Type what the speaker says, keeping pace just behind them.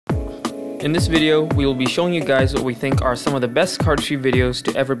In this video, we will be showing you guys what we think are some of the best cardistry videos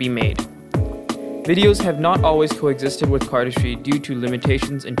to ever be made. Videos have not always coexisted with cardistry due to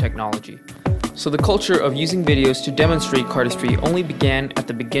limitations in technology. So the culture of using videos to demonstrate cardistry only began at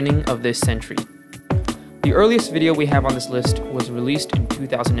the beginning of this century. The earliest video we have on this list was released in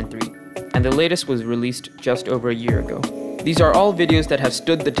 2003, and the latest was released just over a year ago. These are all videos that have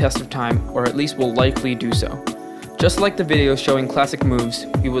stood the test of time, or at least will likely do so. Just like the video showing classic moves,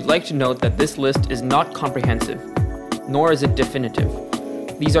 we would like to note that this list is not comprehensive, nor is it definitive.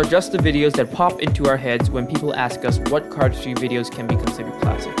 These are just the videos that pop into our heads when people ask us what cardistry videos can be considered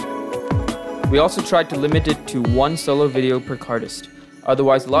classic. We also tried to limit it to one solo video per cardist,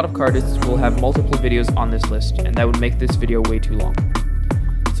 otherwise a lot of cardists will have multiple videos on this list, and that would make this video way too long.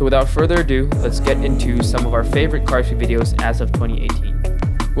 So without further ado, let's get into some of our favorite cardistry videos as of 2018.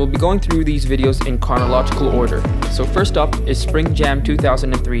 We'll be going through these videos in chronological order. So first up is Spring Jam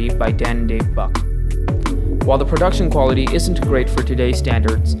 2003 by Dan and Dave Buck. While the production quality isn't great for today's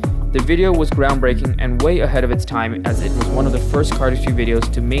standards, the video was groundbreaking and way ahead of its time, as it was one of the first cardistry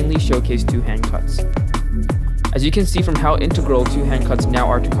videos to mainly showcase two-hand cuts. As you can see from how integral two-hand cuts now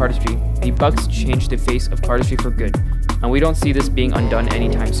are to cardistry, the Bucks changed the face of cardistry for good, and we don't see this being undone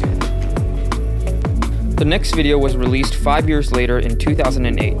anytime soon. The next video was released 5 years later in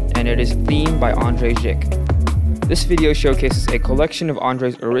 2008, and it is Theme by Andre Gic. This video showcases a collection of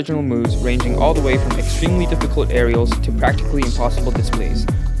Andre's original moves, ranging all the way from extremely difficult aerials to practically impossible displays.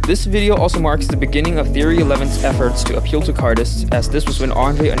 This video also marks the beginning of Theory 11's efforts to appeal to cardists, as this was when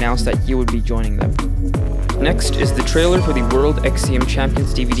Andre announced that he would be joining them. Next is the trailer for the World XCM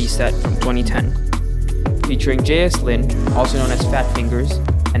Champions DVD set from 2010, featuring J.S. Lin, also known as Fat Fingers,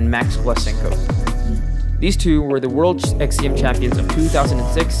 and Max Vlasenko. These two were the World XCM Champions of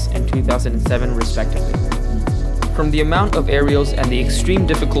 2006 and 2007 respectively. From the amount of aerials and the extreme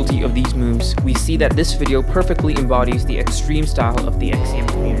difficulty of these moves, we see that this video perfectly embodies the extreme style of the XCM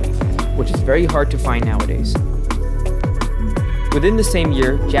community, which is very hard to find nowadays. Within the same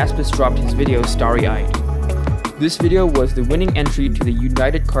year, Jaspas dropped his video Starry. This video was the winning entry to the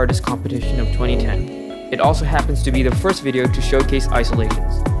United Cardist competition of 2010. It also happens to be the first video to showcase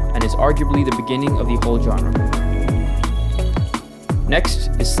isolations, and is arguably the beginning of the whole genre. Next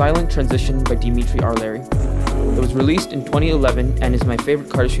is Silent Transition by Dimitri Arleri. It was released in 2011 and is my favorite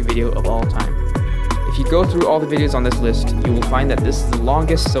cardistry video of all time. If you go through all the videos on this list, you will find that this is the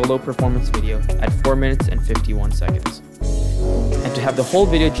longest solo performance video at 4 minutes and 51 seconds. And to have the whole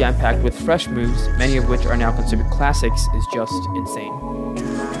video jam-packed with fresh moves, many of which are now considered classics, is just insane.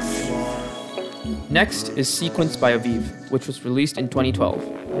 Next is Sequence by Aviv, which was released in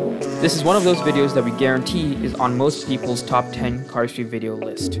 2012. This is one of those videos that we guarantee is on most people's top 10 cardistry video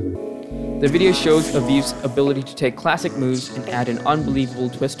list. The video shows Aviv's ability to take classic moves and add an unbelievable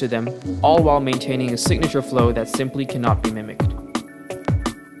twist to them, all while maintaining a signature flow that simply cannot be mimicked.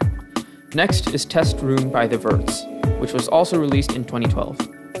 Next is Test Room by The Verts, which was also released in 2012.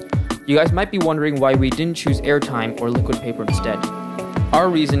 You guys might be wondering why we didn't choose airtime or liquid paper instead. Our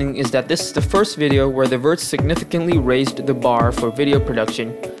reasoning is that this is the first video where the Verts significantly raised the bar for video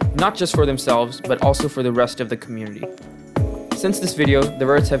production, not just for themselves, but also for the rest of the community. Since this video, the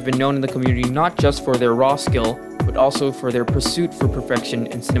Verts have been known in the community not just for their raw skill, but also for their pursuit for perfection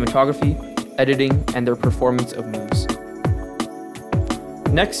in cinematography, editing, and their performance of moves.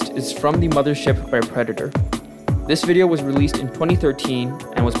 Next is From the Mothership by Predator. This video was released in 2013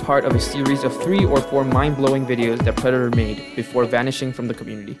 and was part of a series of 3 or 4 mind-blowing videos that Predator made before vanishing from the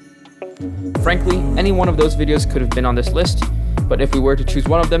community. Frankly, any one of those videos could have been on this list, but if we were to choose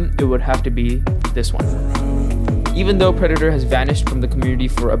one of them, it would have to be this one. Even though Predator has vanished from the community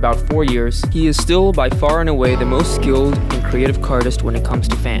for about 4 years, he is still by far and away the most skilled and creative cardist when it comes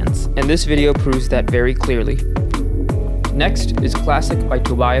to fans, and this video proves that very clearly. Next is Classic by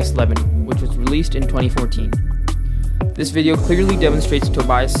Tobias Levin, which was released in 2014. This video clearly demonstrates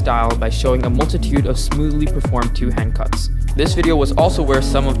Tobias' style by showing a multitude of smoothly performed two-hand cuts. This video was also where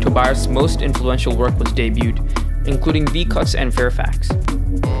some of Tobias' most influential work was debuted, including V-Cuts and Fairfax.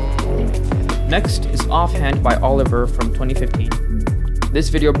 Next is Offhand by Oliver from 2015. This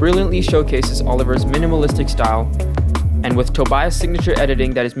video brilliantly showcases Oliver's minimalistic style, and with Tobias' signature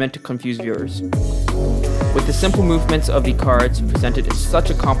editing that is meant to confuse viewers. With the simple movements of the cards presented in such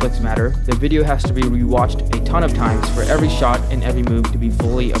a complex matter, the video has to be rewatched a ton of times for every shot and every move to be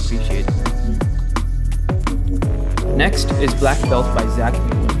fully appreciated. Next is Black Belt by Zach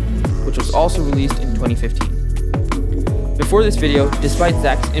Mueller, which was also released in 2015. Before this video, despite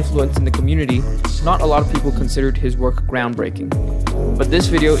Zach's influence in the community, not a lot of people considered his work groundbreaking. But this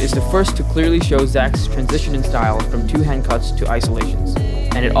video is the first to clearly show Zach's transition in style from two-hand cuts to isolations.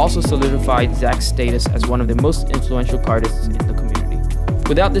 and it also solidified Zach's status as one of the most influential cardists in the community.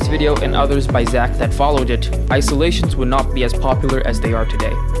 Without this video and others by Zach that followed it, isolations would not be as popular as they are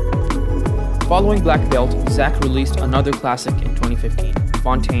today. Following Black Belt, Zach released another classic in 2015,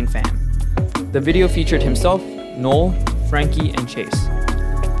 Fontaine Fam. The video featured himself, Noel, Frankie, and Chase.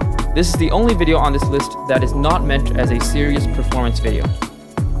 This is the only video on this list that is not meant as a serious performance video.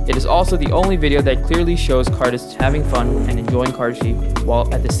 It is also the only video that clearly shows cardists having fun and enjoying cardistry while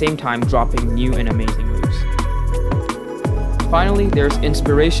at the same time dropping new and amazing moves. Finally, there's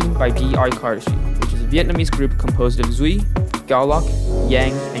Inspiration by DI Cardistry, which is a Vietnamese group composed of Zui, Gaolok,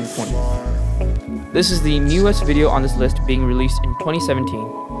 Yang, and Quinn. This is the newest video on this list, being released in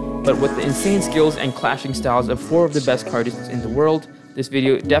 2017, but with the insane skills and clashing styles of 4 of the best cardists in the world, this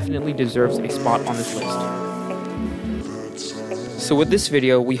video definitely deserves a spot on this list. So with this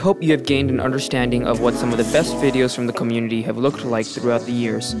video, we hope you have gained an understanding of what some of the best videos from the community have looked like throughout the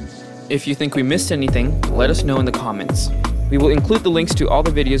years. If you think we missed anything, let us know in the comments. We will include the links to all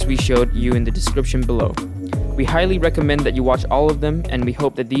the videos we showed you in the description below. We highly recommend that you watch all of them, and we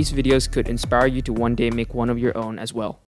hope that these videos could inspire you to one day make one of your own as well.